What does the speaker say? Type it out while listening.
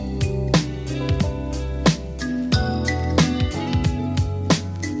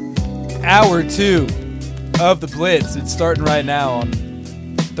Hour 2 of the Blitz. It's starting right now on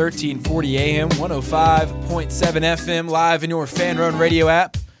 1340 AM, 105.7 FM, live in your Fan Run Radio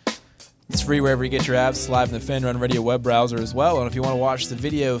app. It's free wherever you get your apps, live in the Fan Run Radio web browser as well. And if you want to watch the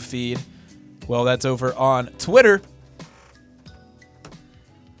video feed, well, that's over on Twitter.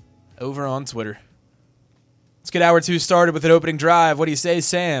 Let's get Hour 2 started with an opening drive. What do you say,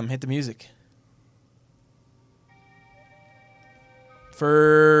 Sam? Hit the music.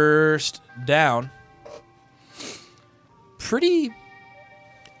 First down. Pretty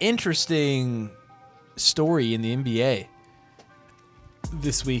interesting story in the NBA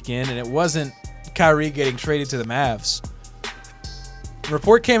this weekend, and it wasn't Kyrie getting traded to the Mavs. A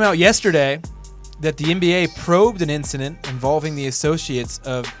report came out yesterday that the NBA probed an incident involving the associates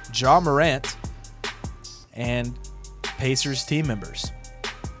of Ja Morant and Pacers team members.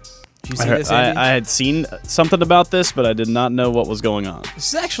 Did you see this, Andy? I had seen something about this, but I did not know what was going on.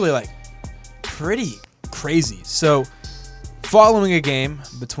 This is actually pretty crazy. So, following a game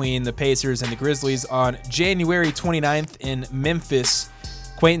between the Pacers and the Grizzlies on January 29th in Memphis,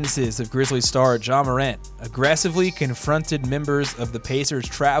 acquaintances of Grizzlies star Ja Morant aggressively confronted members of the Pacers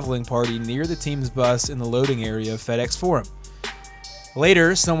traveling party near the team's bus in the loading area of FedEx Forum.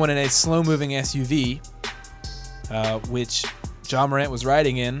 Later, someone in a slow-moving SUV, which Ja Morant was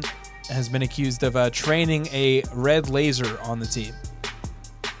riding in, has been accused of training a red laser on the team.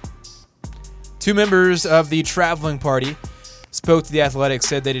 Two members of the traveling party spoke to The Athletic,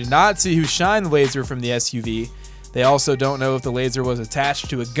 said they did not see who shined the laser from the SUV. They also don't know if the laser was attached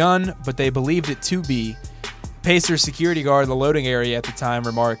to a gun, but they believed it to be. Pacers security guard in the loading area at the time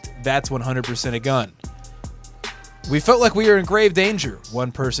remarked, "That's 100% a gun." "We felt like we were in grave danger,"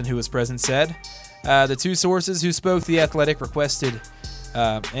 one person who was present said. The two sources who spoke to The Athletic requested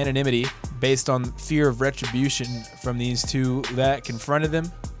anonymity based on fear of retribution from these two that confronted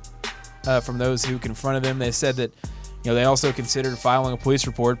them. From those who confronted them, they said that they also considered filing a police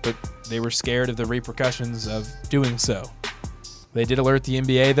report, but they were scared of the repercussions of doing so. They did alert the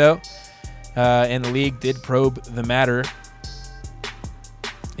NBA, though, and the league did probe the matter.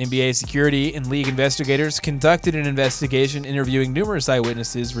 NBA security and league investigators conducted an investigation interviewing numerous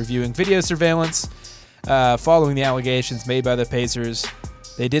eyewitnesses, reviewing video surveillance. Following the allegations made by the Pacers,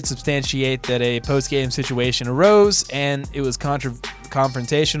 they did substantiate that a post-game situation arose and it was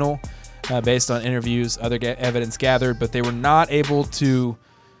confrontational based on interviews, other evidence gathered, but they were not able to,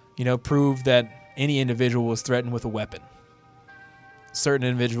 prove that any individual was threatened with a weapon. Certain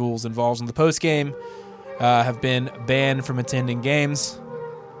individuals involved in the post-game have been banned from attending games.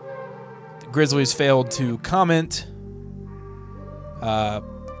 The Grizzlies failed to comment.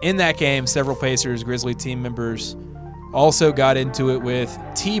 In that game, several Pacers Grizzly team members also got into it with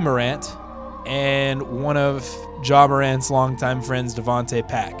T. Morant and one of Ja Morant's longtime friends, Devontae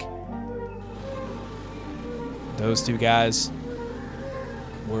Pack. Those two guys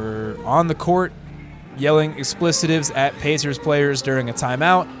were on the court yelling explicitives at Pacers players during a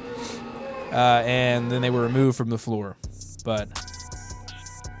timeout, and then they were removed from the floor. But,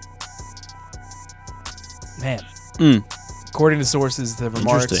 man, according to sources, the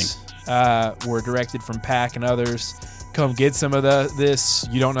remarks were directed from Pack and others. "Come get some of this.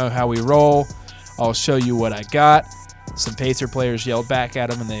 You don't know how we roll. I'll show you what I got." Some Pacer players yelled back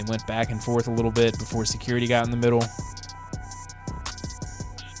at him, and they went back and forth a little bit before security got in the middle.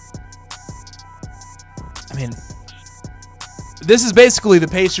 I mean, this is basically the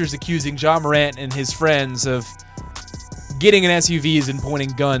Pacers accusing Ja Morant and his friends of getting in SUVs and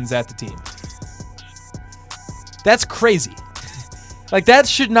pointing guns at the team. That's crazy. That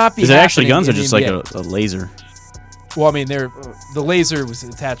should not be happening. Is it actually guns or just like a laser? Well, I mean, the laser was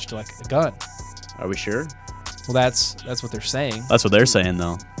attached to a gun. Are we sure? Well, that's what they're saying. That's what they're saying,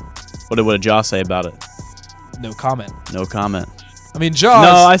 though. What did Ja say about it? No comment. No comment. I mean, Ja.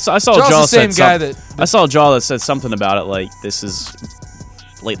 No, I saw Ja the same guy that I saw Ja that said something about it, like this is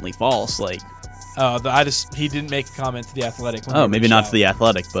blatantly false. He didn't make a comment to The Athletic. Oh, maybe not to The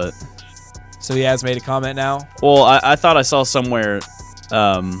Athletic, but so he has made a comment now. Well, I thought I saw somewhere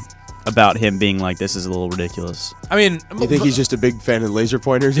about him being like, this is a little ridiculous. I mean, you think he's just a big fan of laser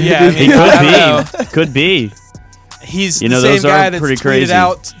pointers? Yeah, I mean, he could be. He's the same guy that's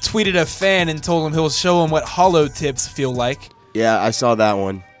tweeted a fan and told him he'll show him what hollow tips feel like. Yeah, I saw that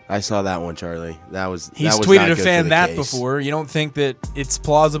one. Charlie. He's tweeted a fan that before. You don't think that it's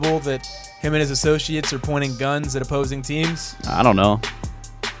plausible that him and his associates are pointing guns at opposing teams? I don't know.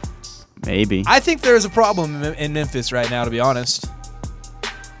 Maybe. I think there's a problem in Memphis right now, to be honest.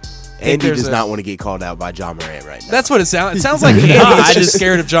 Andy does not want to get called out by Ja Morant right now. That's what it sounds. It sounds like Andy is just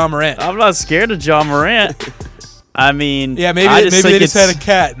scared of Ja Morant. I'm not scared of Ja Morant. I mean, Yeah, maybe I they think just had a it's-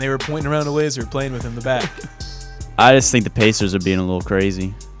 cat and they were pointing around a laser playing with him in the back. I just think the Pacers are being a little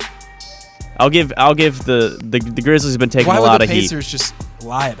crazy. I'll give the Grizzlies have been taking Why a would lot the of heat. Pacers just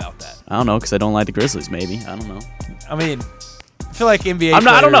lie about that? I don't know, because I don't like the Grizzlies. Maybe I don't know. I mean, I feel like NBA I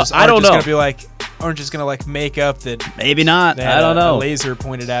don't know. players I don't aren't just know. gonna be like, aren't just gonna like make up that Maybe not. they had I don't a know. laser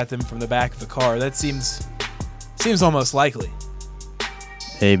pointed at them from the back of the car. That seems almost likely.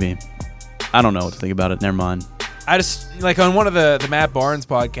 Maybe. I don't know what to think about it. Never mind. I just like on one of the Matt Barnes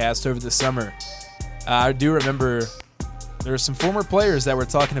podcasts over the summer. I do remember there were some former players that were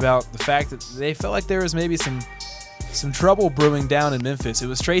talking about the fact that they felt like there was maybe some trouble brewing down in Memphis. It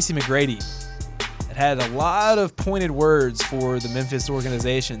was Tracy McGrady that had a lot of pointed words for the Memphis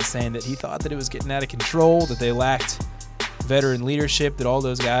organization, saying that he thought that it was getting out of control, that they lacked veteran leadership, that all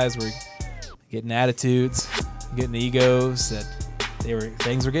those guys were getting attitudes, getting egos, that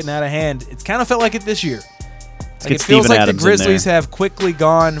things were getting out of hand. It's kind of felt like it this year. Like get it feels Steven like Adams the in Grizzlies there. have quickly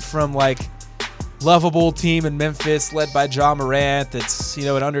gone from like lovable team in Memphis led by Ja Morant that's,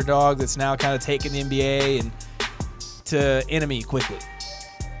 an underdog that's now kind of taking the NBA and to enemy quickly.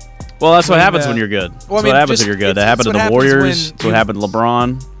 Well, that's what mean, happens when you're good. That's well, I what mean, happens just- when you're good. it's- That happened it's to what the happens Warriors. when That's what happened to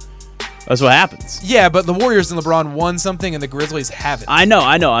LeBron. That's what happens. Yeah, but the Warriors and LeBron won something and the Grizzlies haven't. I know.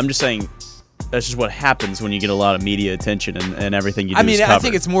 I'm just saying that's just what happens when you get a lot of media attention and everything you do I mean, is I covered.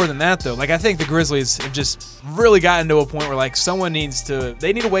 think it's more than that, though. Like, I think the Grizzlies have just really gotten to a point where, like,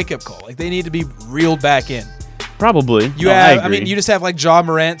 they need a wake-up call. Like, they need to be reeled back in. Probably. You No, have, I agree. you just have, like, Ja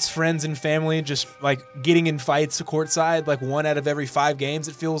Morant's friends and family just, like, getting in fights courtside, like, 1 out of every 5 games,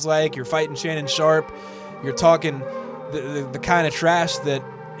 it feels like. You're fighting Shannon Sharp. You're talking the kind of trash that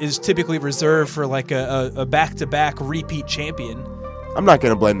is typically reserved for, like, a back-to-back repeat champion. I'm not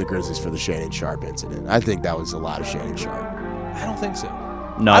going to blame the Grizzlies for the Shannon Sharp incident. I think that was a lot of Shannon Sharp. I don't think so.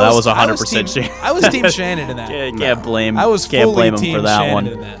 No, I that was I 100% team- Shannon. I was Team Shannon in that. Can't blame. I was can't fully blame him Team for that Shannon one.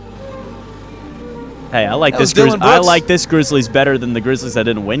 in that. Hey, I like That this. was Dylan I Brooks. like this Grizzlies better than the Grizzlies that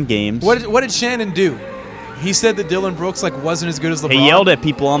didn't win games. What did Shannon do? He said that Dylan Brooks wasn't as good as LeBron. He yelled at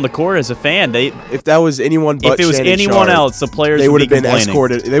people on the court as a fan. If that was anyone but If it was Shannon anyone Sharp, else, the players they would would be have been complaining.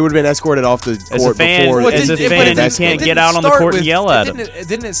 escorted. They would have been escorted off the As a court fan- before. as a it fan, you escalated. can't It get didn't out on the start court and yell at him.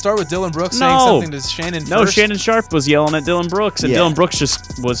 Didn't it start with Dylan Brooks saying No. something to Shannon No, first? Shannon Sharp was yelling at Dylan Brooks, and Yeah. Dylan Brooks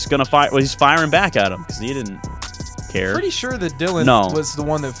just was gonna fire. Well, he's firing back at him because he didn't care. Pretty sure that Dylan No. was the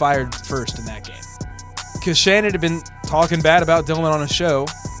one that fired first in that game. Because Shannon had been talking bad about Dylan on a show,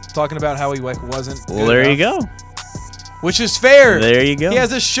 talking about how he wasn't. Well, good there you enough. go. Which is fair. There you go. He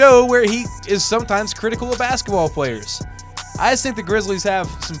has a show where he is sometimes critical of basketball players. I just think the Grizzlies have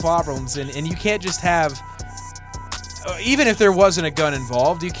some problems, and you can't just have, even if there wasn't a gun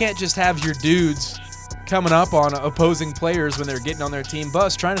involved, you can't just have your dudes coming up on opposing players when they're getting on their team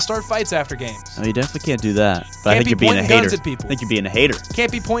bus trying to start fights after games. No, you definitely can't do that. But I Can't think be you're being a pointing guns hater. at people. I think you're being a hater.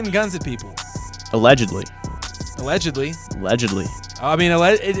 Can't be pointing guns at people. Allegedly. Allegedly. Allegedly. I mean,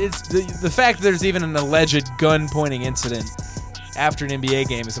 it's the fact that there's even an alleged gun pointing incident after an NBA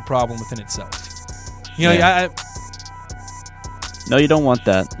game is a problem within itself. You know, Yeah. No, you don't want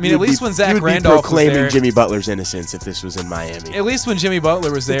that. I mean, at least when Zach you would be Randolph was proclaiming there, Jimmy Butler's innocence if this was in Miami. at least when Jimmy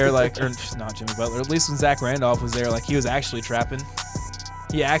Butler was there, or not Jimmy Butler, at least when Zach Randolph was there, he was actually trapping.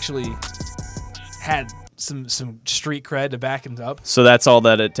 He actually had some street cred to back him up. So that's all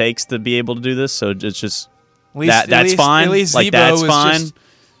that it takes to be able to do this. So it's just At least, that's fine. At least Like, Zebo that's was fine.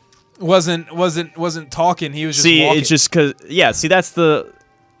 just wasn't talking. He was just See, walking. it's just because. Yeah. See, that's the.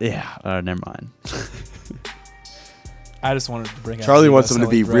 Yeah. Never mind. I just wanted to bring up Charlie Zebo wants them to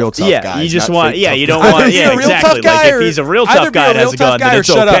be selling real drugs. tough Yeah. guys. You just not want. fake Yeah. tough You don't guys. want. Either Yeah. a real tough Exactly. guy Like or- if he's a real either tough be a guy that real has a tough gun, guy then or it's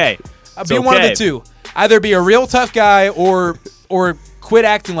shut okay. up. It's Be one of the okay. two. Either be a real tough guy or quit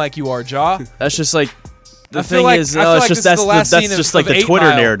acting like you are, Ja. That's just like. The I feel thing like- is, I feel like it's this just is the that's last that's scene just of like the 8 Twitter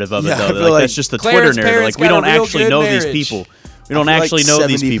Mile. narrative of it, Yeah, I though. feel Like like that's just the Claire's Twitter narrative. parents Like we got a don't real actually good know marriage. these people. We I don't feel like actually know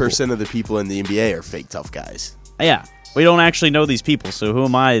these people. 70% of the people in the NBA are fake tough guys. Yeah, we don't actually know these people. So who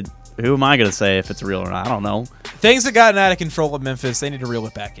am I? Who am I gonna say if it's real or not? I don't know. Things that gotten out of control at Memphis, they need to reel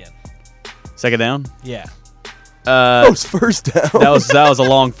it back in. Second down. Yeah. That was first down. That was a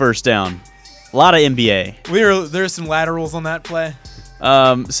long first down. A lot of NBA. There's some laterals on that play.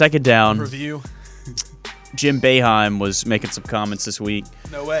 Second down. Review. Jim Boeheim was making some comments this week.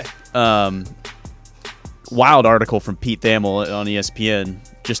 No way. Wild article from Pete Thamel on ESPN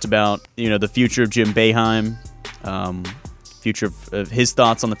just about the future of Jim Boeheim, future of his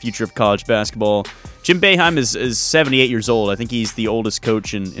thoughts on the future of college basketball. Jim Boeheim is 78 years old. I think he's the oldest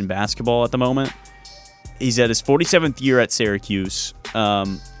coach in basketball at the moment. He's at his 47th year at Syracuse.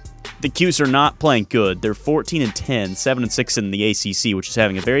 The Cuse are not playing good. They're 14-10, 7-6 in the ACC, which is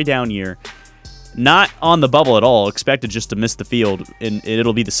having a very down year. not on the bubble at all, expected just to miss the field. And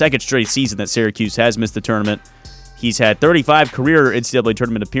it'll be the second straight season that Syracuse has missed the tournament. He's had 35 career NCAA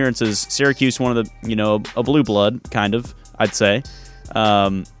tournament appearances. Syracuse, one of the, a blue blood, kind of, I'd say.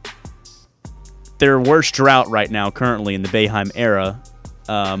 Their worst drought right now, currently in the Boeheim era.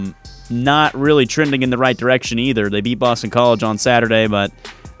 Not really trending in the right direction either. They beat Boston College on Saturday, but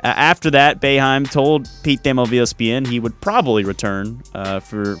after that, Boeheim told Pete Thamel of ESPN he would probably return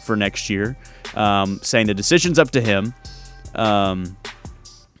for next year, saying the decision's up to him.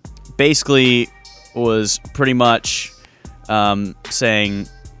 Basically was pretty much saying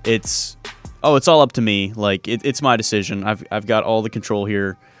it's all up to me. Like it's my decision. I've got all the control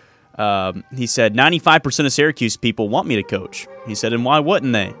here. He said 95% of Syracuse people want me to coach. He said, and why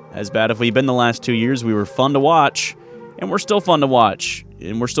wouldn't they? As bad as we've been the last 2 years, we were fun to watch, and we're still fun to watch,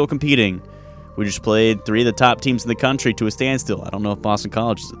 and we're still competing. We just played 3 of the top teams in the country to a standstill. I don't know if Boston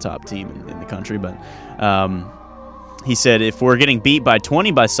College is the top team in the country, but he said if we're getting beat by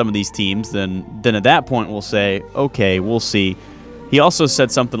 20 by some of these teams, then at that point we'll say, okay, we'll see. He also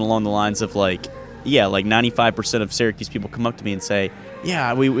said something along the lines of like 95% of Syracuse people come up to me and say,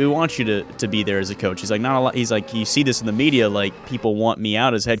 yeah, we want you to be there as a coach. He's like, not a lot. He's like, you see this in the media, like people want me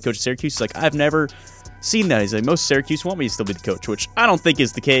out as head coach of Syracuse. He's like, I've never seen that. He's like, most Syracuse want me to still be the coach, which I don't think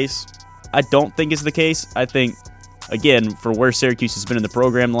is the case. I think, again, for where Syracuse has been in the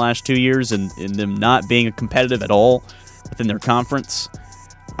program the last 2 years and them not being competitive at all within their conference,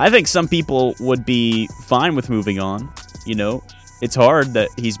 I think some people would be fine with moving on. It's hard that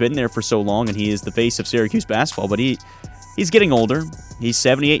he's been there for so long and he is the face of Syracuse basketball, but he's getting older. He's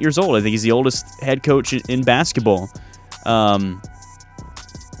 78 years old. I think he's the oldest head coach in basketball.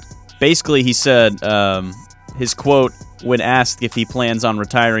 Basically, he said his quote when asked if he plans on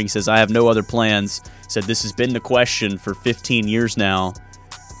retiring, he says, I have no other plans. He said, this has been the question for 15 years now.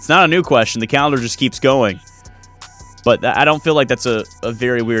 It's not a new question. The calendar just keeps going. But I don't feel like that's a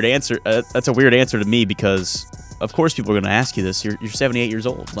very weird answer. That's a weird answer to me because, of course, people are going to ask you this. You're 78 years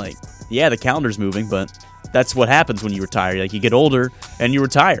old. Like, yeah, the calendar's moving, but that's what happens when you retire. Like, you get older and you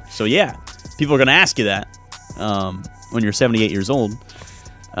retire. So, yeah, people are going to ask you that when you're 78 years old.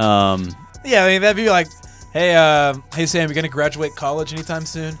 Yeah, I mean, that'd be like, hey Sam, you going to graduate college anytime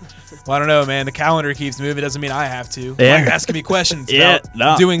soon? Well, I don't know, man. The calendar keeps moving. It doesn't mean I have to. Yeah. Like, asking me questions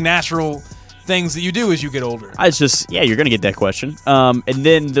about doing natural things that you do as you get older. You're going to get that question. And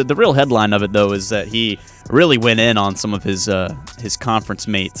then the real headline of it, though, is that he really went in on some of his conference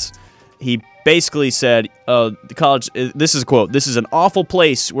mates. He basically said, the college, this is a quote, this is an awful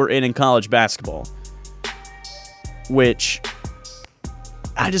place we're in college basketball. Which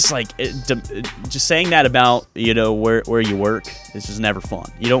I just like, just saying that about, where you work is just never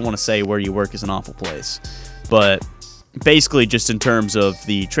fun. You don't want to say where you work is an awful place. But basically just in terms of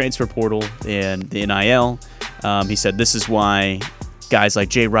the transfer portal and the NIL, he said this is why guys like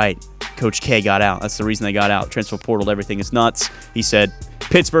Jay Wright, Coach K got out. That's the reason they got out. Transfer portal, everything is nuts. He said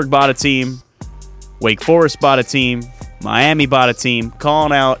Pittsburgh bought a team, Wake Forest bought a team, Miami bought a team,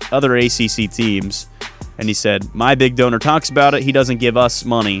 calling out other ACC teams. And he said, my big donor talks about it. He doesn't give us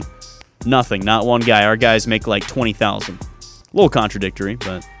money. Nothing. Not one guy. Our guys make like $20,000. A little contradictory,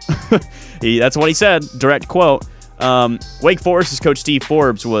 but that's what he said. Direct quote. Wake Forest's coach Steve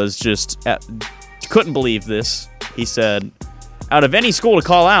Forbes was just couldn't believe this. He said, out of any school to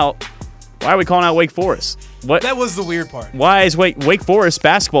call out, why are we calling out Wake Forest? What? That was the weird part. Why is Wake Forest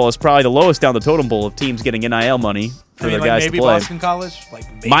basketball is probably the lowest down the totem pole of teams getting NIL money for their guys maybe to play. Boston College,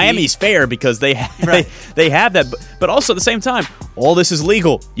 maybe. Miami's fair because they have that, but also at the same time, all this is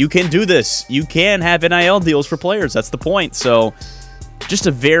legal. You can do this. You can have NIL deals for players. That's the point. So, just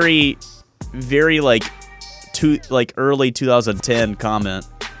a very, very early 2010 comment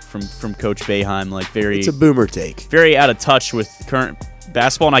from Coach Boeheim. It's a boomer take. Very out of touch with current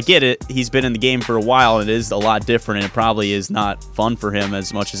basketball, and I get it. He's been in the game for a while, and it is a lot different, and it probably is not fun for him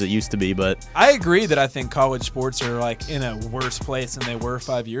as much as it used to be. But I agree that I think college sports are in a worse place than they were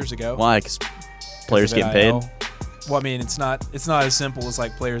 5 years ago. Why? Because players getting paid. Well, I mean, it's not as simple as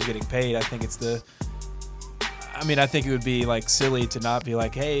players getting paid. I think I think it would be silly to not be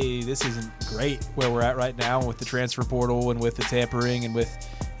like, hey, this isn't great where we're at right now with the transfer portal and with the tampering and with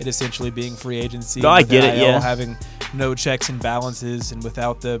it essentially being free agency. No, I get it. Yeah, having no checks and balances and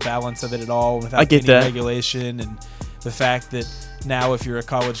without the balance of it at all, without any regulation, and the fact that now if you're a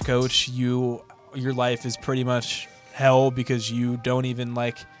college coach, your life is pretty much hell because you don't even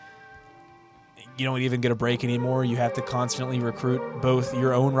get a break anymore. You have to constantly recruit both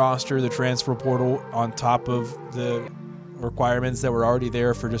your own roster, the transfer portal, on top of the requirements that were already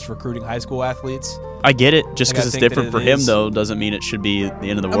there for just recruiting high school athletes. I get it. Just Like, I because it's think that different it for him, is. though, doesn't mean it should be the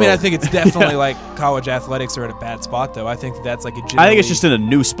end of the I world. mean, I think it's definitely like college athletics are in a bad spot, though. I think that's like a generally, I think it's just in a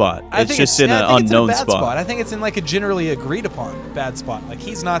new spot. It's just in an unknown bad spot. I think it's in like a generally agreed upon bad spot. Like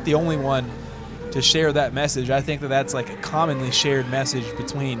he's not the only one to share that message. I think that that's like a commonly shared message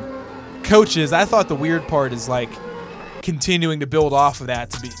between coaches. I thought the weird part is like continuing to build off of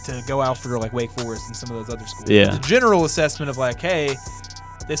that to go out for like Wake Forest and some of those other schools. Yeah. The general assessment of like, hey,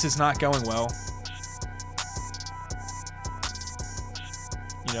 this is not going well.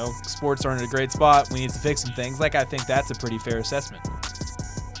 You know, sports aren't in a great spot. We need to fix some things. Like, I think that's a pretty fair assessment.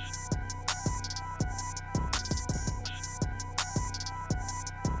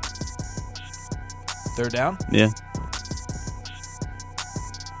 Third down. Yeah.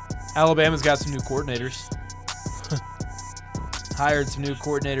 Alabama's got some new coordinators. Hired some new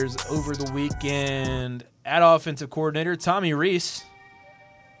coordinators over the weekend. At offensive coordinator, Tommy Rees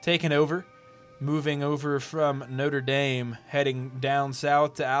taking over. Moving over from Notre Dame, heading down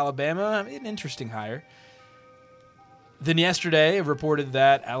south to Alabama. I mean, an interesting hire. Then yesterday, it reported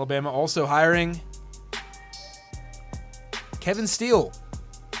that Alabama also hiring Kevin Steele.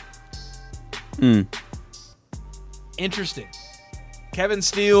 Interesting. Kevin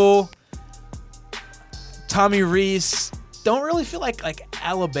Steele, Tommy Rees don't really feel like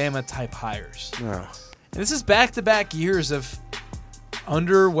Alabama-type hires. No. And this is back-to-back years of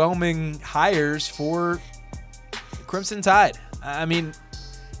underwhelming hires for Crimson Tide. I mean,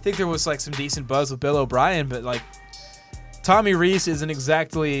 I think there was like some decent buzz with Bill O'Brien, but like Tommy Rees isn't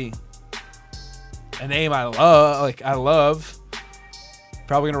exactly a name I love.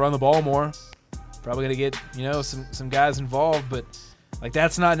 Probably gonna run the ball more. Probably gonna get some guys involved, but like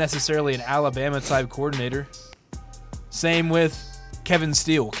that's not necessarily an Alabama type coordinator. Same with Kevin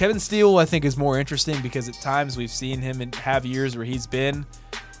Steele. Kevin Steele, I think, is more interesting because at times we've seen him have years where he's been,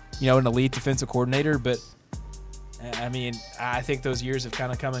 an elite defensive coordinator. But, I mean, I think those years have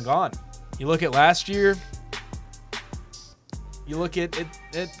kind of come and gone. You look at last year, you look at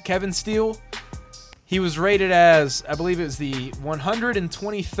Kevin Steele, he was rated as, I believe it was the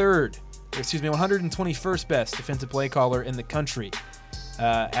 121st best defensive play caller in the country.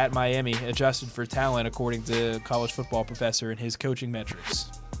 At Miami, adjusted for talent, according to College Football Professor and his coaching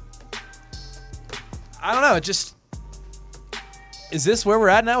metrics. I don't know. Is this where we're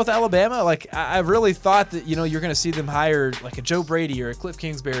at now with Alabama? Like, I really thought that, you're going to see them hire like a Joe Brady or a Cliff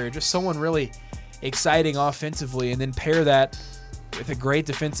Kingsbury or just someone really exciting offensively and then pair that with a great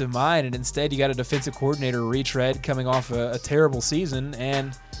defensive mind. And instead, you got a defensive coordinator retread coming off a terrible season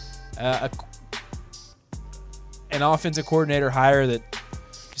and an offensive coordinator hire that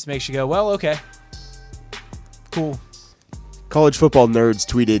just makes you go, well, okay, cool. College football nerds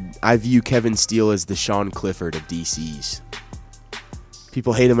tweeted, I view Kevin Steele as the Sean Clifford of DC's.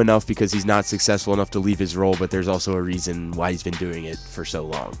 People hate him enough because he's not successful enough to leave his role, but there's also a reason why he's been doing it for so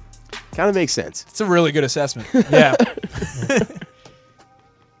long. Kind of makes sense. It's a really good assessment. Yeah.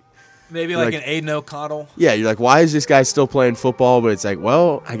 Maybe like an Aiden O'Connell. Yeah, you're like, why is this guy still playing football? But it's like,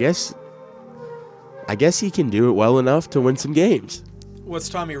 well, I guess he can do it well enough to win some games. What's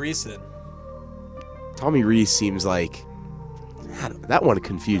Tommy Rees then? Tommy Rees seems like that one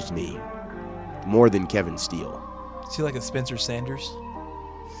confused me more than Kevin Steele. Is he like a Spencer Sanders?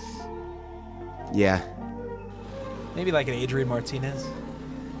 Yeah. Maybe like an Adrian Martinez?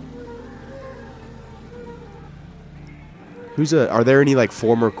 Are there any like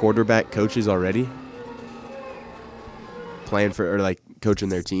former quarterback coaches already playing for or like coaching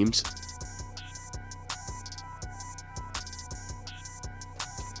their teams?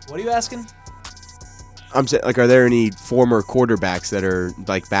 What are you asking? I'm saying, like, are there any former quarterbacks that are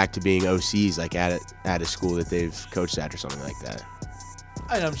like back to being OCs, like at a school that they've coached at or something like that?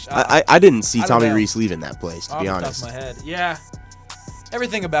 I didn't see Tommy Rees leaving that place, to be honest. Off the top of my head, yeah.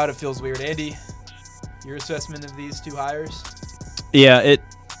 Everything about it feels weird. Andy, your assessment of these two hires? Yeah, it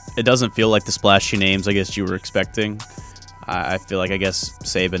doesn't feel like the splashy names I guess you were expecting. I feel like I guess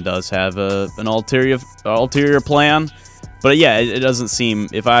Saban does have an ulterior plan. But yeah, it doesn't seem,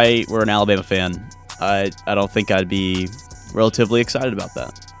 if I were an Alabama fan, I don't think I'd be relatively excited about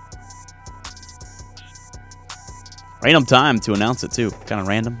that. Random time to announce it too, kind of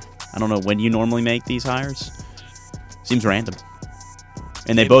random. I don't know when you normally make these hires. Seems random.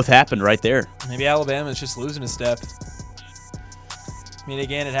 And they both happened right there. Maybe Alabama's just losing a step. I mean,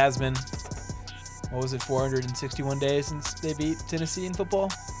 again, it has been, 461 days since they beat Tennessee in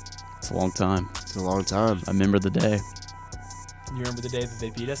football? It's a long time. It's a long time. I remember the day. You remember the day that they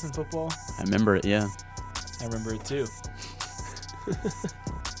beat us in football? I remember it, yeah. I remember it too.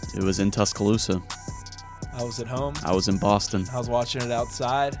 It was in Tuscaloosa. I was at home. I was in Boston. I was watching it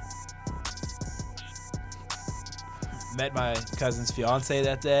outside. Met my cousin's fiance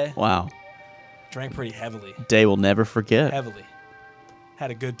that day. Wow. Drank pretty heavily. Day we'll never forget. Heavily. Had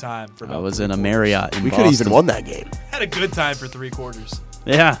a good time for about I was 3 in a quarters. Marriott in We Boston. could have even won that game. Had a good time for 3 quarters.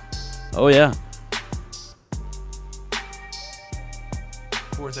 Yeah. Oh, yeah.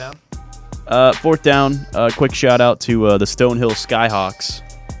 4th down. 4th down, quick shout out to the Stonehill Skyhawks.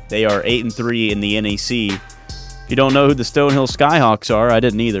 They are 8-3 in the NEC. If you don't know who the Stonehill Skyhawks are, I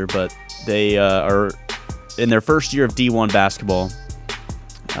didn't either, but they are in their first year of D1 basketball.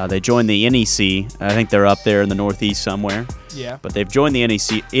 They joined the NEC. I think they're up there in the Northeast somewhere. Yeah. But they've joined the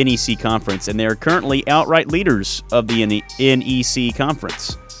NEC conference, and they are currently outright leaders of the NEC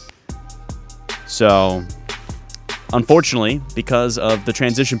conference. So, unfortunately, because of the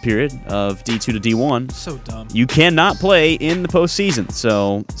transition period of D2 to D1, So dumb. you cannot play in the postseason.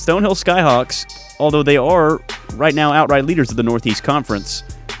 So, Stonehill Skyhawks, although they are right now outright leaders of the Northeast Conference,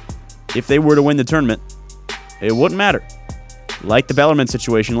 if they were to win the tournament, it wouldn't matter. Like the Bellarmine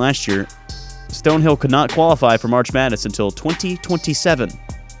situation last year, Stonehill could not qualify for March Madness until 2027.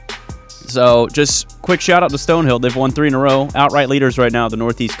 So, just quick shout out to Stonehill. They've won 3 in a row, outright leaders right now of the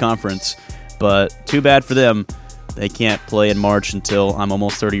Northeast Conference. But too bad for them. They can't play in March until I'm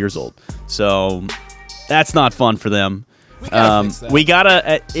almost 30 years old. So that's not fun for them. We gotta fix that. We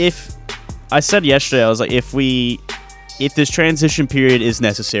gotta. If I said yesterday, I was like, if this transition period is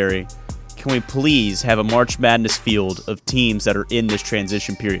necessary, can we please have a March Madness field of teams that are in this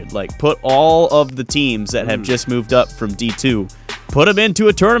transition period? Like, put all of the teams that have just moved up from D2, put them into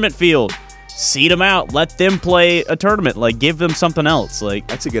a tournament field. Seed them out. Let them play a tournament. Like, give them something else. Like,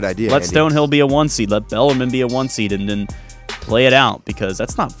 That's a good idea. let Andy. Stonehill be a 1 seed. Let Bellarmine be a 1 seed, and then play it out, because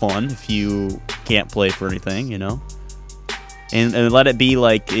that's not fun if you can't play for anything, you know. And let it be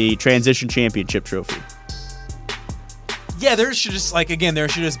like a transition championship trophy. Yeah, there should just there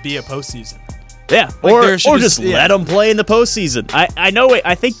should just be a postseason. Yeah, Like, or there should just just- yeah. let them play in the postseason. I know.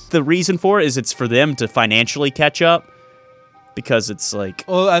 I think the reason for it is it's for them to financially catch up, because it's like,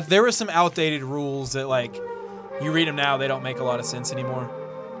 Well, there were some outdated rules that, like, you read them now, they don't make a lot of sense anymore.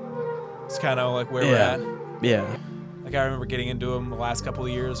 It's kind of like where we're yeah, at. yeah. Like, I remember getting into them the last couple of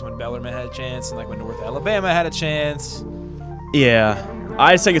years when Bellarmine had a chance, and like when North Alabama had a chance. Yeah,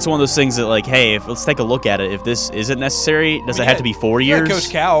 I just think it's one of those things that, like, hey, let's take a look at it. If this isn't necessary, does it have to be 4 Yeah, years? Coach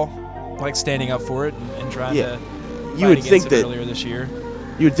Cal, like, standing up for it and trying Yeah. to. You fight would against think it that- earlier this year.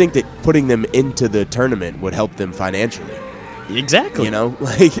 You would think that putting them into the tournament would help them financially. Exactly. You know,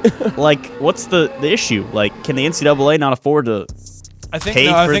 like Like, what's the issue? Like, can the NCAA not afford to? I think Pay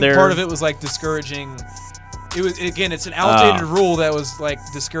I for think their- part of it was like discouraging. It was, again, it's an outdated rule that was like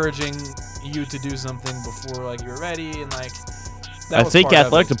discouraging you to do something before like you were ready, and like that I was think part of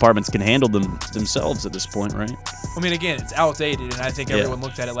athletic it. departments can handle them themselves at this point, right? I mean, again, it's outdated, and I think Yeah. everyone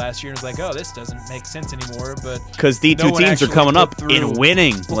looked at it last year and was like, "Oh, this doesn't make sense anymore." But Because D2 No one teams are actually coming put up through- and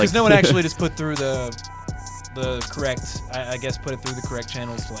winning. because no one actually just put through the correct, I guess, put it through the correct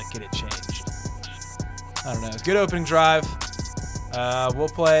channels to like get it changed. I don't know. Good opening drive. We'll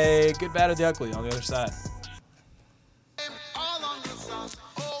play good, bad, or the ugly on the other side.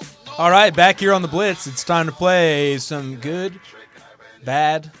 All right, back here on the Blitz, it's time to play some good,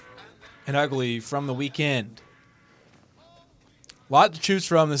 bad, and ugly from the weekend. A lot to choose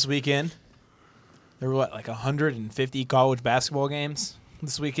from this weekend. There were, like 150 college basketball games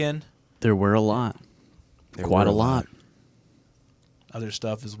this weekend. There were a lot. There Quite were a lot. Other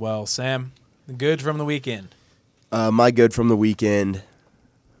stuff as well. Sam, the good from the weekend. My good from the weekend,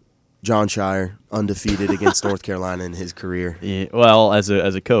 John Shire, undefeated against North Carolina in his career. Yeah, well, as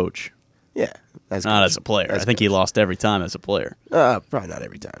a coach, Yeah. As not coach. as a player. As I think he coach. lost every time as a player. Probably not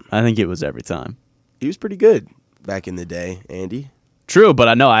every time. I think it was every time. He was pretty good back in the day, Andy. True, but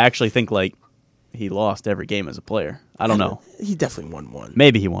I actually think, like, he lost every game as a player. I don't know. He definitely won one.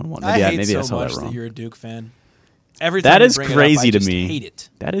 Maybe he won one. Maybe I hate maybe I so saw much that that wrong. you're a Duke fan. Every That time you is bring it up, crazy I to just me. hate it.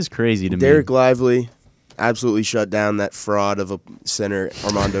 That is crazy to Derek me. Lively absolutely shut down that fraud of a center,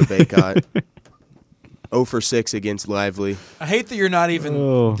 Armando Bacot. 0 for 6 against Lively. I hate that you're not even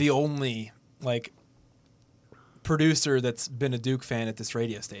Oh. the only like producer that's been a Duke fan at this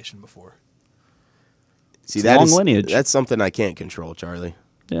radio station before. See, It's that long is lineage. That's something I can't control, Charlie.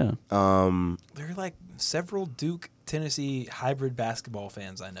 Yeah. There are like several Duke Tennessee hybrid basketball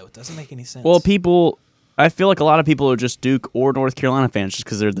fans I know. It doesn't make any sense. Well, I feel like a lot of people are just Duke or North Carolina fans just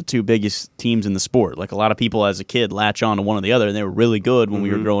because they're the two biggest teams in the sport. Like, a lot of people as a kid latch on to one or the other, and they were really good when we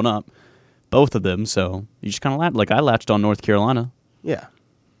were growing up, both of them. So you just kind of I latched on North Carolina. Yeah.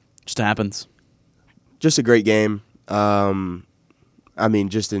 Just happens. Just a great game. I mean,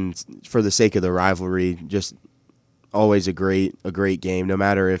 just for the sake of the rivalry, just always a great game. No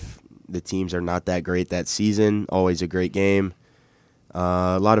matter if the teams are not that great that season, always a great game.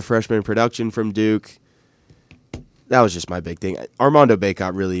 A lot of freshman production from Duke. That was just my big thing. Armando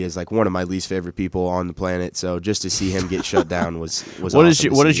Bacot really is like one of my least favorite people on the planet. So just to see him get shut down was what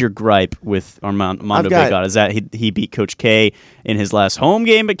awesome is your gripe with Armando Bacot? Is that he beat Coach K in his last home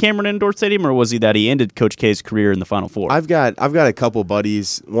game at Cameron Indoor Stadium, or was he that he ended Coach K's career in the Final Four? I've got a couple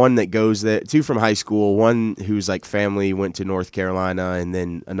buddies, one that goes there, two from high school, one who's like family went to North Carolina, and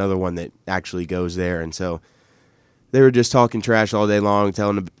then another one that actually goes there. And so they were just talking trash all day long,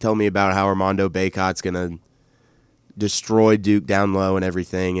 telling me about how Armando Bacot's gonna destroy Duke down low and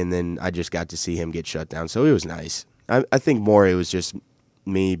everything, and then I just got to see him get shut down. So it was nice. I think more it was just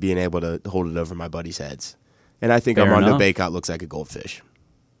me being able to hold it over my buddies' heads. And I think Fair Armando enough. Bacot looks like a goldfish.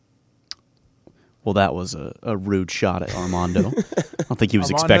 Well, that was a rude shot at Armando. I don't think he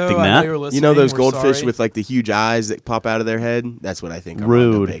was Armando, expecting I know that. you're listening. You know those We're goldfish sorry. with like the huge eyes that pop out of their head? That's what I think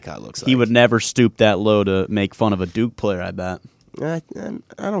Rude. Armando Bacot looks like. He would never stoop that low to make fun of a Duke player, I bet. I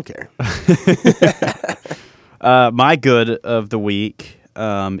don't care. My good of the week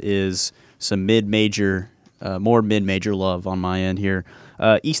is some more mid-major love on my end here.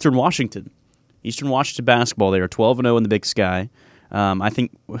 Eastern Washington basketball. They are 12-0 in the Big Sky. I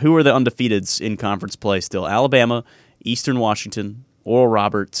think who are the undefeateds in conference play still? Alabama, Eastern Washington, Oral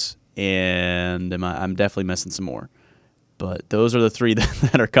Roberts, and I'm definitely missing some more. But those are the three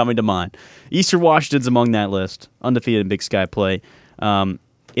that are coming to mind. Eastern Washington's among that list, undefeated in Big Sky play.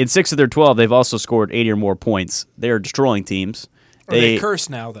 In 6 of their 12, they've also scored 80 or more points. They are destroying teams. They curse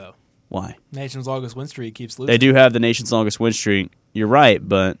now, though. Why? Nation's longest win streak keeps losing. They do have the nation's longest win streak. You're right,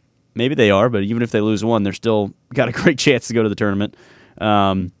 but maybe they are. But even if they lose one, they're still got a great chance to go to the tournament.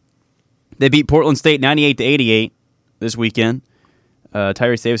 They beat Portland State 98-88 this weekend.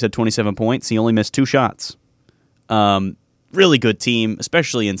 Tyrese Davis had 27 points. He only missed 2 shots. Really good team,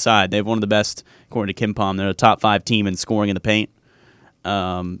 especially inside. They have one of the best, according to KenPom. They're a top 5 team in scoring in the paint.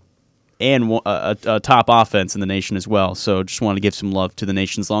 And a top offense in the nation as well. So just wanted to give some love to the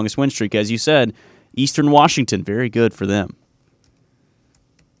nation's longest win streak. As you said, Eastern Washington, very good for them.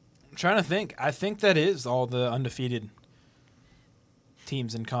 I'm trying to think. I think that is all the undefeated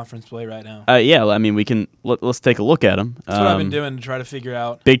teams in conference play right now. Yeah, I mean, let's take a look at them. That's what I've been doing to try to figure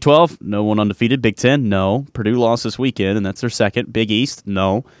out. Big 12, no one undefeated. Big 10, no. Purdue lost this weekend, and that's their second. Big East,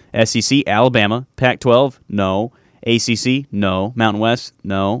 no. SEC, Alabama. Pac-12, no. ACC, no. Mountain West,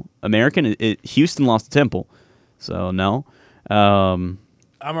 no. American, Houston lost to Temple, so no. I'm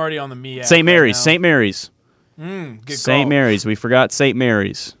already on the me app St. Mary's, right now. St. Mary's. Good St. call. Mary's, we forgot St.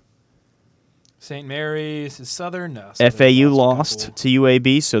 Mary's. St. Mary's is Southern. No. Southern FAU a lost couple. to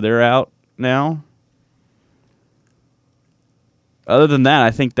UAB, so they're out now. Other than that,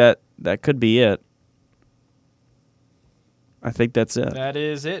 I think that could be it. I think that's it. That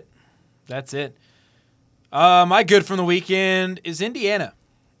is it. That's it. My good from the weekend is Indiana.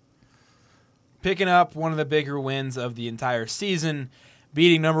 Picking up one of the bigger wins of the entire season,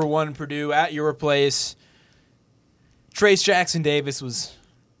 beating number 1 Purdue at your place. Trace Jackson Davis was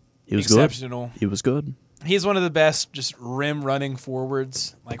exceptional. Good. He was good. He's one of the best just rim running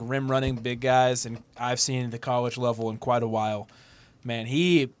forwards, like rim running big guys, and I've seen at the college level in quite a while. Man,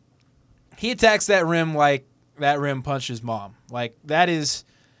 he attacks that rim like that rim punched his mom. Like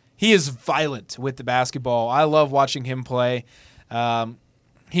he is violent with the basketball. I love watching him play.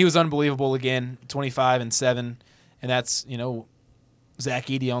 He was unbelievable again, 25 and 7, and that's Zach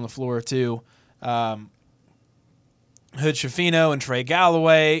Edey on the floor too. Hood Schifino and Trey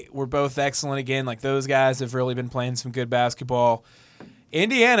Galloway were both excellent again. Like those guys have really been playing some good basketball.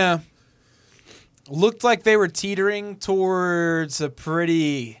 Indiana looked like they were teetering towards a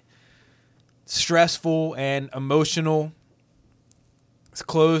pretty stressful and emotional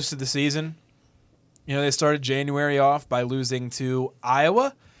close to the season. They started January off by losing to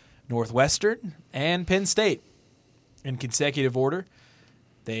Iowa, Northwestern, and Penn State in consecutive order.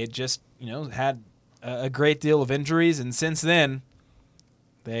 They had just, had a great deal of injuries, and since then,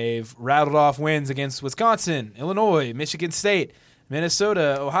 they've rattled off wins against Wisconsin, Illinois, Michigan State,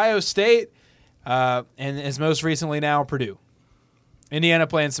 Minnesota, Ohio State, and as most recently now, Purdue. Indiana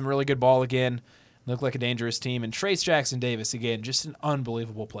playing some really good ball again. Looked like a dangerous team. And Trace Jackson Davis, again, just an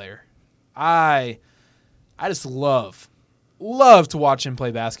unbelievable player. I just love to watch him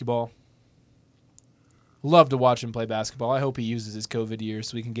play basketball. Love to watch him play basketball. I hope he uses his COVID year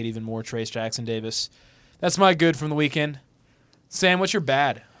so we can get even more Trace Jackson Davis. That's my good from the weekend. Sam, what's your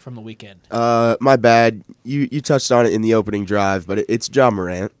bad from the weekend? My bad. You touched on it in the opening drive, but it's Ja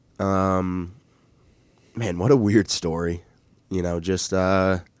Morant. Man, what a weird story. Just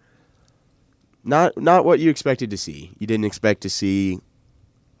not what you expected to see. You didn't expect to see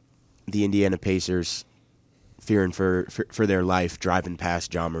the Indiana Pacers fearing for their life driving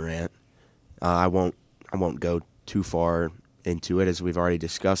past John Morant. I won't go too far into it as we've already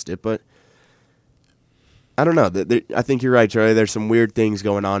discussed it, but I don't know. I think you're right, Charlie. There's some weird things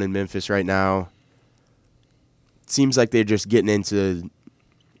going on in Memphis right now. Seems like they're just getting into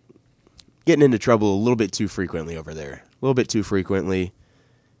trouble a little bit too frequently over there. A little bit too frequently.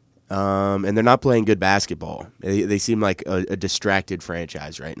 And they're not playing good basketball. They seem like a distracted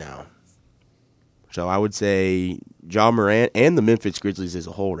franchise right now. So I would say John Morant and the Memphis Grizzlies as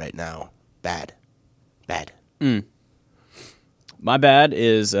a whole right now, bad. My bad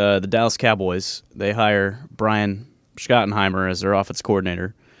is the Dallas Cowboys. They hire Brian Schottenheimer as their offense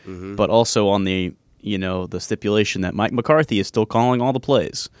coordinator, but also on the the stipulation that Mike McCarthy is still calling all the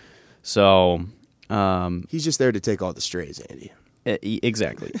plays. So he's just there to take all the strays, Andy.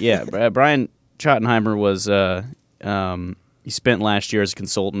 Exactly. Yeah, Brian Schottenheimer was he spent last year as a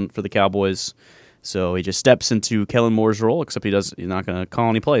consultant for the Cowboys. So he just steps into Kellen Moore's role, except he's not going to call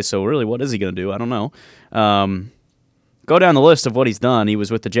any plays. So really, what is he going to do? I don't know. Go down the list of what he's done. He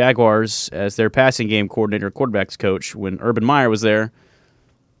was with the Jaguars as their passing game coordinator, quarterbacks coach when Urban Meyer was there.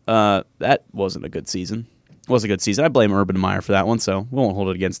 That wasn't a good season. I blame Urban Meyer for that one, so we won't hold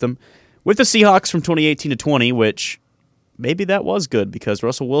it against him. With the Seahawks from 2018 to 20, which maybe that was good because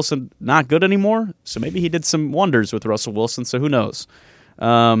Russell Wilson not good anymore. So maybe he did some wonders with Russell Wilson. So who knows?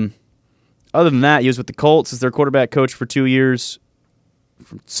 Other than that, he was with the Colts as their quarterback coach for 2 years.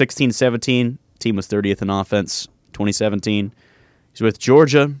 From 16 to 17, team was 30th in offense. 2017, he's with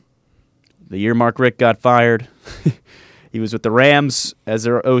Georgia. The year Mark Richt got fired. He was with the Rams as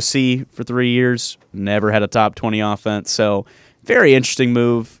their OC for 3 years. Never had a top 20 offense. So very interesting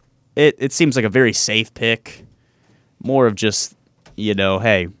move. It seems like a very safe pick. More of just,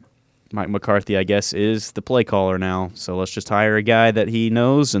 hey, Mike McCarthy, I guess, is the play caller now. So let's just hire a guy that he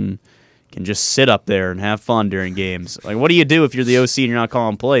knows and can just sit up there and have fun during games. Like, what do you do if you're the OC and you're not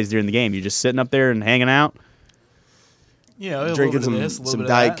calling plays during the game? You're just sitting up there and hanging out? Drinking some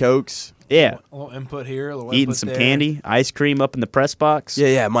Diet Cokes. Yeah. A little input here, a little eating input some there. candy, ice cream up in the press box.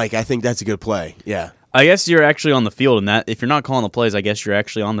 Yeah, Mike, I think that's a good play. Yeah. I guess you're actually on the field in that. If you're not calling the plays, I guess you're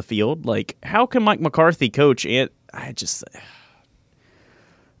actually on the field. Like, how can Mike McCarthy coach and I just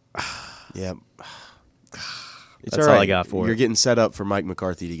Yeah. It's That's all I got for You're it. getting set up for Mike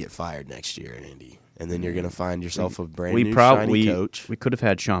McCarthy to get fired next year, Andy. And then you're going to find yourself a brand new shiny coach. We could have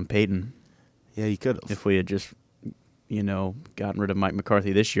had Sean Payton. Yeah, you could have. If we had just, gotten rid of Mike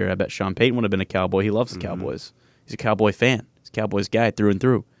McCarthy this year, I bet Sean Payton would have been a Cowboy. He loves the Cowboys. He's a Cowboy fan. He's a Cowboys guy through and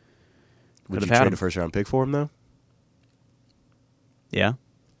through. Would you trade a first-round pick for him, though? Yeah.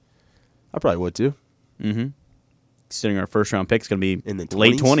 I probably would, too. Mm-hmm. Considering our first-round pick is going to be In the 20s?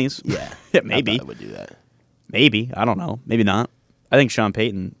 late 20s. Yeah. Yeah, maybe. I would do that. Maybe. I don't know. Maybe not. I think Sean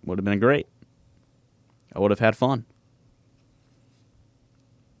Payton would have been great. I would have had fun.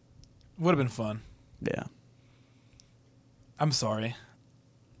 Would have been fun. Yeah. I'm sorry.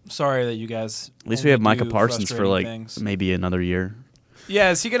 Sorry that you guys. At least we have only Micah do Parsons for frustrating things. maybe another year.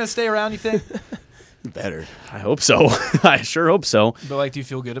 Yeah, is he gonna stay around? You think? Better. I hope so. I sure hope so. But do you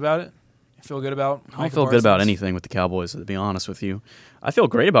feel good about it? You feel good about? I don't feel good about anything with the Cowboys, to be honest with you. I feel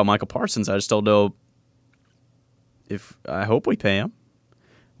great about Michael Parsons. I just don't know if I hope we pay him.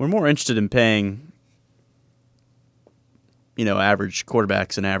 We're more interested in paying, average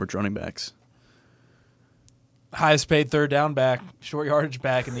quarterbacks and average running backs. Highest paid third down back, short yardage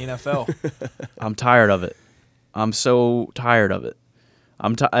back in the NFL. I'm tired of it. I'm so tired of it.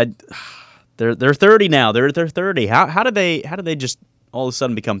 They're 30 now. They're 30. How did they just all of a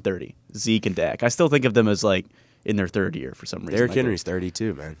sudden become 30? Zeke and Dak. I still think of them as in their third year for some reason. Derrick Henry's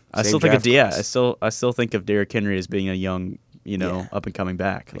 32, man. I still think of I still think of Derrick Henry as being a young, up and coming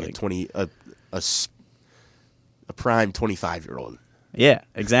back. A prime 25-year-old. Yeah,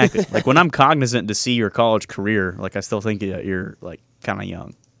 exactly. When I'm cognizant to see your college career, I still think that you're kind of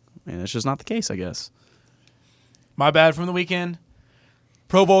young. And it's just not the case, I guess. My bad from the weekend.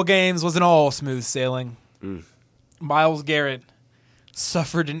 Pro Bowl games wasn't all smooth sailing. Myles Garrett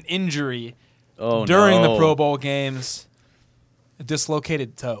suffered an injury during the Pro Bowl games. A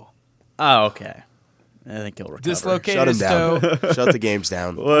dislocated toe. Oh, okay. I think he'll recover. Dislocated Shut him his down. toe. Shut the games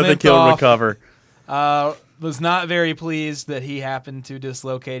down. Well, I think he'll recover. Was not very pleased that he happened to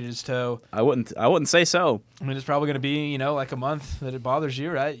dislocate his toe. I wouldn't say so. I mean, it's probably going to be, a month that it bothers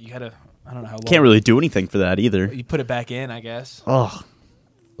you, right? You got to, I don't know how long. Can't really do anything for that either. You put it back in, I guess. Oh,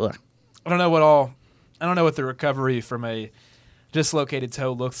 look. I don't know what the recovery from a dislocated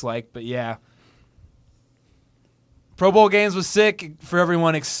toe looks like, but yeah. Pro Bowl games was sick for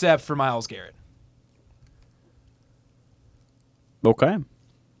everyone except for Myles Garrett. Okay.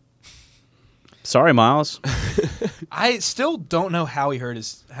 Sorry, Miles. I still don't know how he hurt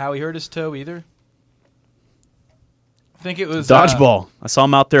his toe either. I think it was Dodgeball. I saw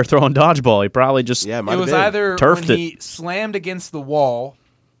him out there throwing dodgeball. He probably just Yeah, It might have was been. either Turfed when he slammed against the wall,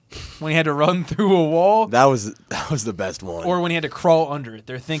 when he had to run through a wall, That was the best one. or when he had to crawl under it.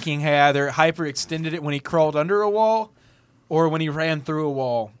 They're thinking he either hyperextended it when he crawled under a wall, or when he ran through a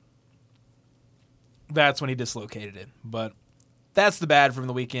wall. That's when he dislocated it. But that's the bad from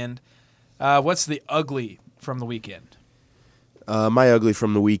the weekend. What's the ugly from the weekend? My ugly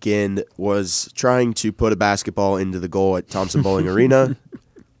from the weekend was trying to put a basketball into the goal at Thompson Bowling Arena.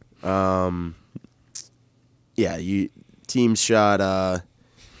 Teams shot a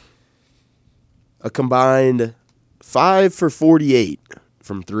combined 5 for 48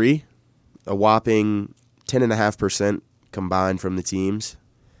 from 3, a whopping 10.5% combined from the teams.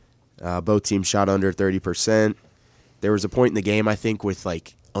 Both teams shot under 30%. There was a point in the game, I think, with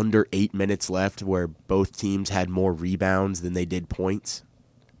like under 8 minutes left where both teams had more rebounds than they did points.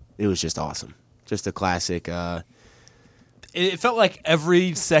 It was just awesome. Just a classic. It felt like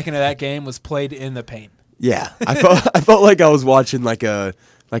every second of that game was played in the paint. Yeah, I felt like I was watching like a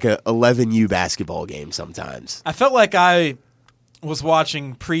 11U basketball game sometimes. I felt like I was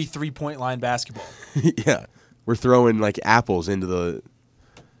watching pre-3-point line basketball. Yeah, we're throwing like apples into the.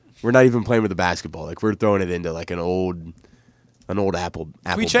 We're not even playing with the basketball. Like we're throwing it into like an old apple.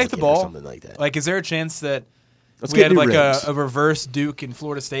 Can we check the bucket or ball? something like that. Like, is there a chance that Let's we get had new like rims. a reverse Duke and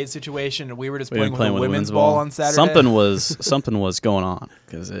Florida State situation, and we were just we playing were with a women's ball on Saturday? Something was going on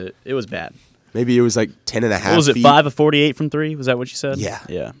because it was bad. Maybe it was like 10.5. What was it? feet. 5 of 48 from 3? Was that what you said? Yeah.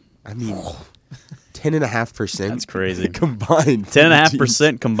 Yeah. I mean, 10.5%. That's crazy. Combined.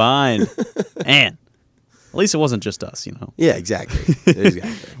 10.5% combined. And at least it wasn't just us, you know. Yeah, exactly. Exactly.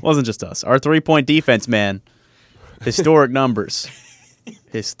 It wasn't just us. Our 3-point defense, man. Historic numbers.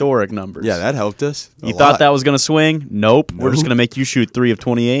 Historic numbers. Yeah, that helped us. You thought that was going to swing? Nope. We're just Nope. going to make you shoot 3 of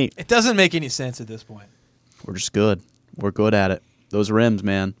 28. It doesn't make any sense at this point. We're just good. We're good at it. Those rims,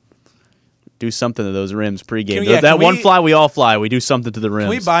 man. Do something to those rims pregame. That one fly we all fly. We do something to the rims. Can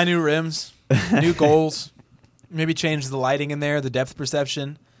we buy new rims, new goals, maybe change the lighting in there, the depth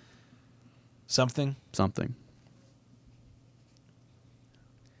perception, something? Something.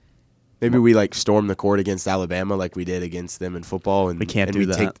 Maybe we like storm the court against Alabama like we did against them in football, and We can't and do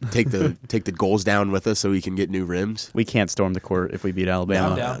that. Take the goals down with us so we can get new rims. We can't storm the court if we beat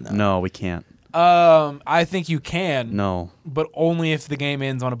Alabama. down. No, we can't. I think you can, No. but only if the game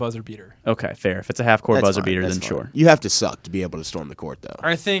ends on a buzzer beater. Okay, fair. If it's a half-court That's buzzer fine, beater, that's then fine. sure. You have to suck to be able to storm the court, though.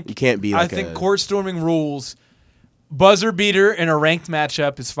 I think You can't be like I think a- court storming rules, buzzer beater in a ranked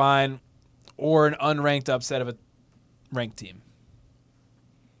matchup is fine, or an unranked upset of a ranked team.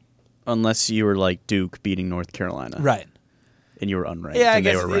 Unless you were like Duke beating North Carolina. Right. And you were unranked. Yeah, I and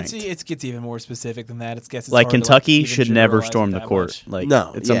they guess were ranked. it gets even more specific than that. It's Like hard to, Kentucky even should never generalize storm it the that court. much. Like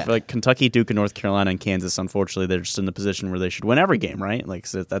No, it's yeah. like Kentucky, Duke, and North Carolina and Kansas. Unfortunately, they're just in the position where they should win every game, right? Like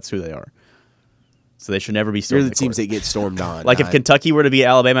so that's who they are. So they should never be You're storming the the teams court. that get stormed on. Like if not- Kentucky were to beat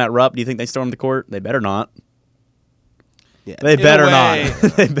Alabama at Rupp, do you think they storm the court? They better not. yeah. They In a better way,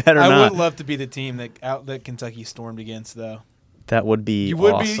 not. They better I not. would love to be the team that Kentucky stormed against, though. That would be You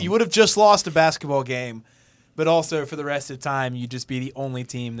would awesome. be. You would have just lost a basketball game, but also for the rest of the time, you'd just be the only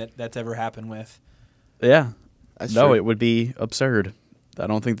team that's ever happened with. Yeah. That's No, true. it would be absurd. I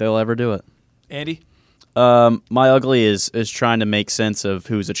don't think they'll ever do it. Andy, My ugly is trying to make sense of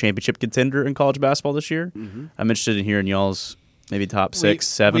who's a championship contender in college basketball this year. Mm-hmm. I'm interested in hearing y'all's maybe top 6,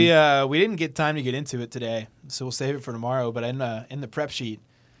 7. We didn't get time to get into it today, so we'll save it for tomorrow. But in the prep sheet,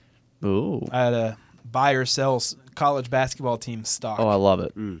 Ooh. I had a buy or sell college basketball team stock. Oh, I love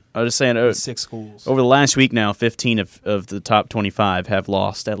it. Mm. I was just saying, with 6 schools. over the last week now, 15 of the top 25 have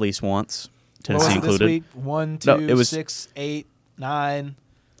lost at least once, What Tennessee was it included. this week? 1, 2, No, it was- 6, 8, 9.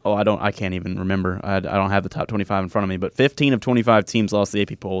 Oh, I can't even remember. I don't have the top 25 in front of me, but 15 of 25 teams lost the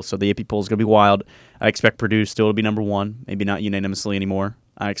AP poll, so the AP poll is going to be wild. I expect Purdue still to be number 1, maybe not unanimously anymore.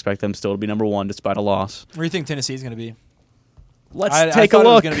 I expect them still to be number 1 despite a loss. Where do you think Tennessee's going to be? Let's I take thought a it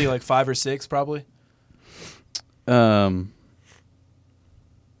was look. going to be like 5 or 6, probably.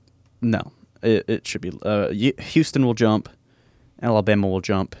 No, it should be. Houston will jump, Alabama will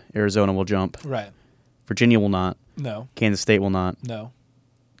jump, Arizona will jump, Right. Virginia will not, No. Kansas State will not, No.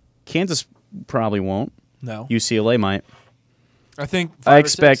 Kansas probably won't, No. UCLA might. I think I 5 or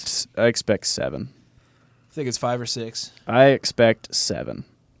 6. expect 7. I think it's 5 or 6. I expect 7.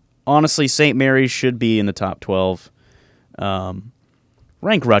 Honestly, St. Mary's should be in the top 12.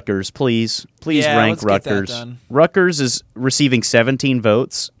 Rank Rutgers, please. Please Yeah, rank let's get that Rutgers. done. Rutgers is receiving 17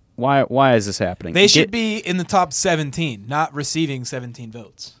 votes. Why is this happening? They should be in the top 17, not receiving 17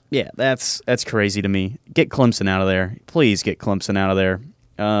 votes. Yeah, that's crazy to me. Get Clemson out of there. Please get Clemson out of there.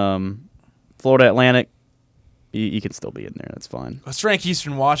 Florida Atlantic, you can still be in there. That's fine. Let's rank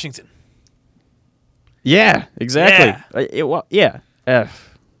Eastern Washington. Yeah, exactly.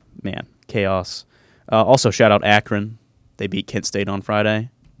 Man, chaos. Also, shout out Akron. They beat Kent State on Friday.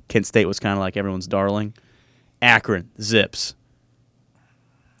 Kent State was kind of like everyone's darling. Akron, Zips.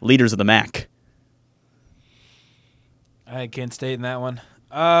 Leaders of the MAC. I had Kent State in that one.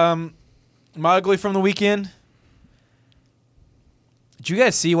 My ugly from the weekend. Did you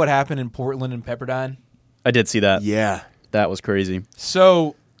guys see what happened in Portland and Pepperdine? I did see that. Yeah. That was crazy.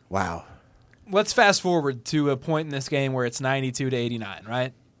 So Wow. let's fast forward to a point in this game where it's 92-89,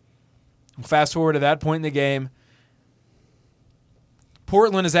 right? Fast forward to that point in the game.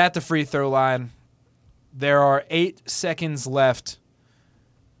 Portland is at the free throw line. There are 8 seconds left,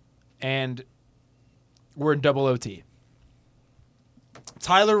 and we're in double OT.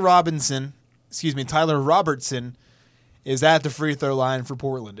 Tyler Robertson is at the free throw line for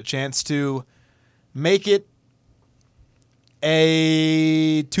Portland. A chance to make it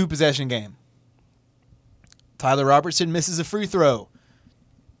a 2-possession game. Tyler Robertson misses a free throw.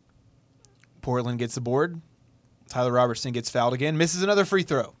 Portland gets the board. Tyler Robertson gets fouled again, misses another free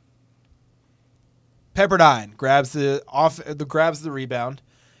throw. Pepperdine grabs the rebound,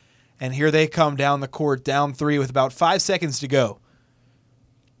 and here they come down the court, down 3 with about 5 seconds to go.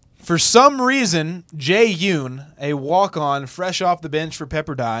 For some reason, Jay Yoon, a walk-on fresh off the bench for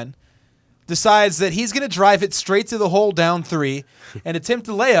Pepperdine, decides that he's going to drive it straight to the hole down 3 and attempt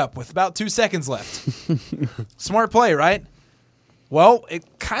a layup with about 2 seconds left. Smart play, right? Well,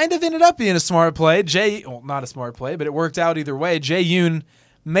 it kind of ended up being a smart play. Not a smart play, but it worked out either way. Jay Yoon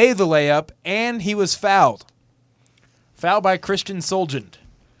made the layup, and he was fouled. Fouled by Christian Solgend.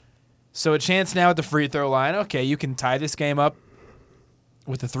 So a chance now at the free throw line. Okay, you can tie this game up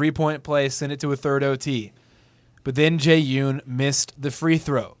with a 3-point play, send it to a third OT. But then Jay Yoon missed the free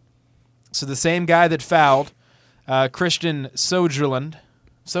throw. So the same guy that fouled, Christian Solgend,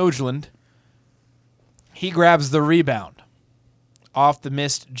 he grabs the rebound off the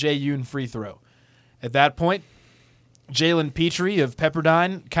missed Jay Yoon free throw. At that point, Jalen Petrie of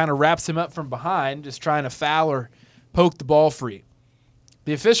Pepperdine kind of wraps him up from behind, just trying to foul or poke the ball free.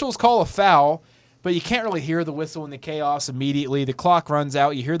 The officials call a foul, but you can't really hear the whistle in the chaos immediately. The clock runs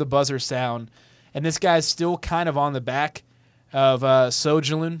out, you hear the buzzer sound, and this guy's still kind of on the back of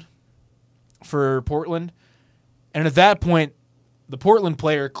Solgend for Portland. And at that point, the Portland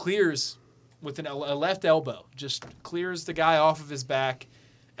player clears with a left elbow, just clears the guy off of his back,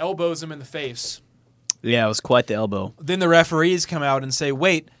 elbows him in the face. Yeah, it was quite the elbow. Then the referees come out and say,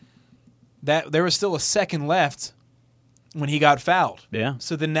 wait, that there was still a second left when he got fouled. Yeah.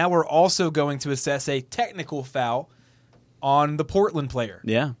 So then now we're also going to assess a technical foul on the Portland player.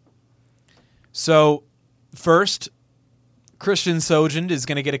 Yeah. So first, Christian Solgend is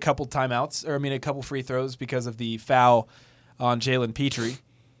going to get a couple a couple free throws because of the foul on Jalen Petrie.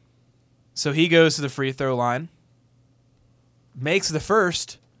 So he goes to the free throw line, makes the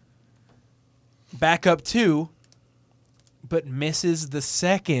first, back up 2, but misses the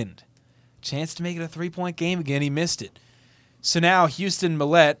second. Chance to make it a 3-point game again. He missed it. So now Houston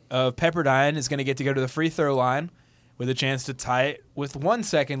Millette of Pepperdine is going to get to go to the free throw line with a chance to tie it with 1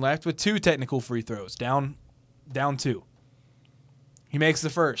 second left with 2 technical free throws. Down 2. He makes the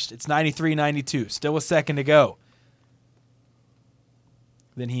first. It's 93-92. Still a second to go.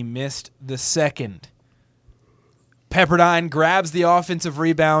 Then he missed the second. Pepperdine grabs the offensive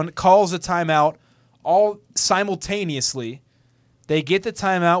rebound, calls a timeout, all simultaneously. They get the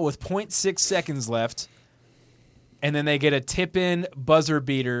timeout with 0.6 seconds left, and then they get a tip-in buzzer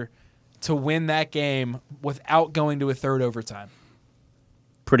beater to win that game without going to a third overtime.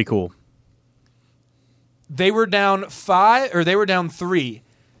 Pretty cool. They were down 3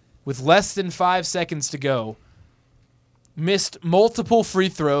 with less than 5 seconds to go. Missed multiple free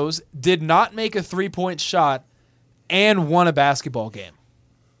throws, did not make a 3-point shot, and won a basketball game.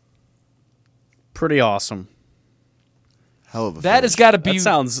 Pretty awesome. Hell of a That has got to be... That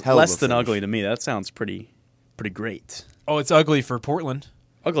sounds Hell of less a than finish. ugly to me. That sounds pretty great. Oh, it's ugly for Portland.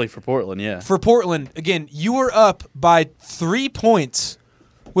 Ugly for Portland, yeah. For Portland, again, you were up by 3 points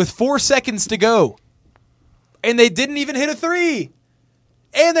with 4 seconds to go. And they didn't even hit a 3.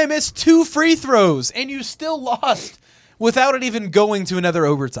 And they missed 2 free throws. And you still lost without it even going to another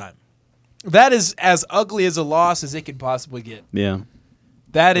overtime. That is as ugly as a loss as it could possibly get. Yeah.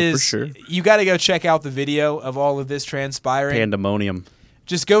 That Oh, is, for sure. You got to go check out the video of all of this transpiring. Pandemonium.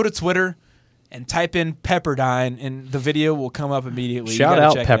 just go to Twitter and type in Pepperdine, and the video will come up immediately. Shout You gotta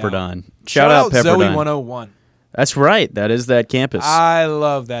out check it out. Pepperdine. Shout out Pepperdine. Zoe 101. That's right. That is that campus. I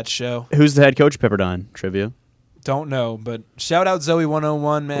love that show. Who's the head coach of Pepperdine? Trivia. Don't know, but shout out Zoe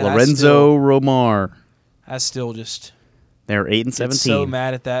 101, man. Lorenzo Romar. I still just They're 8 and get 17. so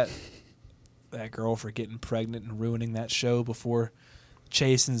mad at that girl for getting pregnant and ruining that show before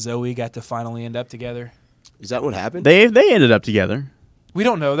Chase and Zoe got to finally end up together. Is that what happened? They ended up together. We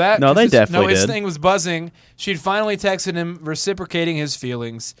don't know that. No, 'cause they definitely his did. thing was buzzing. She'd finally texted him reciprocating his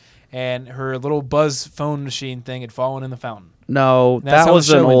feelings, and her little buzz phone machine thing had fallen in the fountain. No, That's that how the was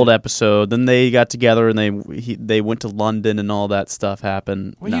an show old ended. episode. Then they got together and they went to London and all that stuff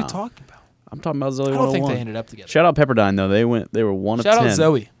happened. What are No. you talking about? I'm talking about Zoe I 101. don't think they ended up together. Shout out Pepperdine though. They were 1 of Shout 10. out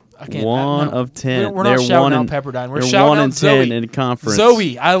Zoe. I can't. One no. of 10. We're not They're shouting one out in- Pepperdine. We're They're shouting 1 out and 10 Zoe. in conference.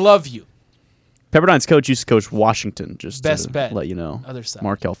 Zoe, I love you. Pepperdine's coach used to coach Washington. Just Best to bet. let you know. Other side.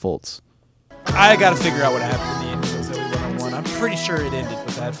 Markel Fultz. I got to figure out what happened in the end of Zoe 101. I'm pretty sure it ended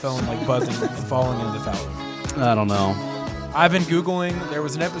with that phone like buzzing and falling into the fountain. I don't know. I've been Googling. There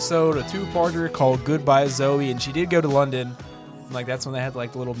was an episode, a two-parter called Goodbye Zoe, and she did go to London. Like, that's when they had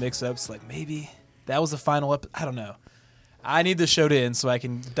like the little mix-ups. Like, maybe that was the final episode. I don't know. I need the show to end so I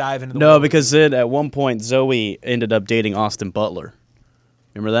can dive into the No, world. because then at one point Zoe ended up dating Austin Butler.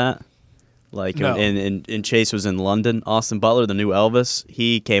 Remember that? Like, No. and Chase was in London. Austin Butler, the new Elvis,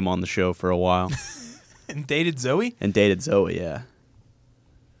 he came on the show for a while And dated Zoe? and dated Zoe. Yeah.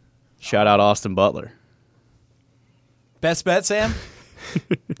 Shout out Austin Butler. Best bet, Sam?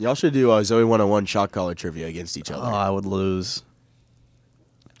 Y'all should do Zoe 101 shot caller trivia against each other. Oh, I would lose.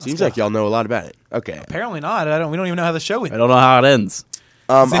 Seems go. like y'all know a lot about it. Okay. Apparently not. We don't even know how the show I ended. don't know how it ends.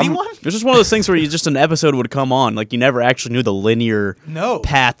 Does anyone? It's just one of those things where just an episode would come on. Like, you never actually knew the linear No.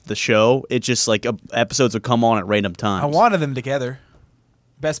 path of the show. It just, like, episodes would come on at random times. I wanted them together.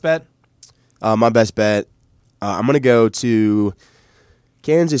 Best bet? My best bet, I'm going to go to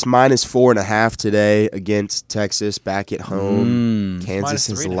Kansas minus 4.5 today against Texas back at home. Kansas Minus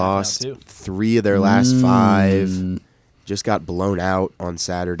has 3.5 lost now, too. 3 of their last 5. Just got blown out on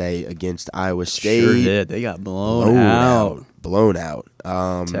Saturday against Iowa State. Sure did. They got blown out. Blown out.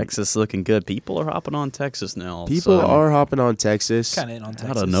 Texas looking good. People are hopping on Texas now. People so, are hopping on Texas. Kind of in on Texas.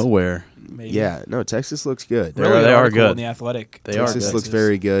 out of nowhere. Maybe. Yeah, no, Texas looks good. They Really are- good they are article good. In the Athletic. They are Texas good. looks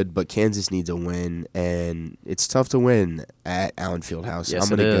very good, but Kansas needs a win, and it's tough to win at Allen Fieldhouse. Yes,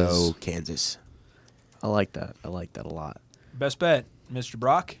 I'm going it to is. go Kansas. I like that. I like that a lot. Best bet, Mr.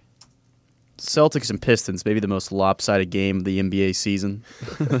 Brock. Celtics and Pistons, maybe the most lopsided game of the NBA season.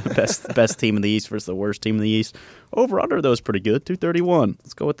 best team in the East versus the worst team in the East. Over under though is pretty good. 231.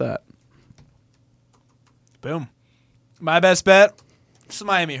 Let's go with that. Boom. My best bet, it's the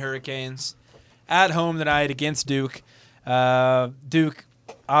Miami Hurricanes. At home tonight against Duke. Duke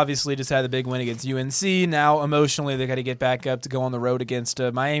obviously just had the big win against UNC. Now, emotionally, they got to get back up to go on the road against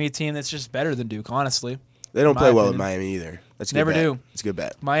a Miami team that's just better than Duke, honestly. They don't My play well in opinion. Miami either. That's a Never good bet. do. It's a good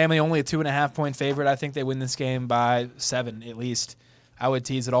bet. Miami only a 2.5-point favorite. I think they win this game by 7 at least. I would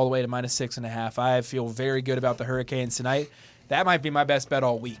tease it all the way to minus 6.5. I feel very good about the Hurricanes tonight. That might be my best bet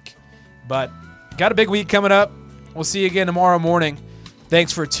all week. But got a big week coming up. We'll see you again tomorrow morning.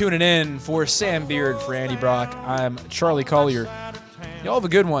 Thanks for tuning in. For Sam Beard, for Andy Brock, I'm Charlie Collier. Y'all have a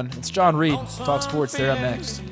good one. It's John Reed. Talk Sports. They're up next.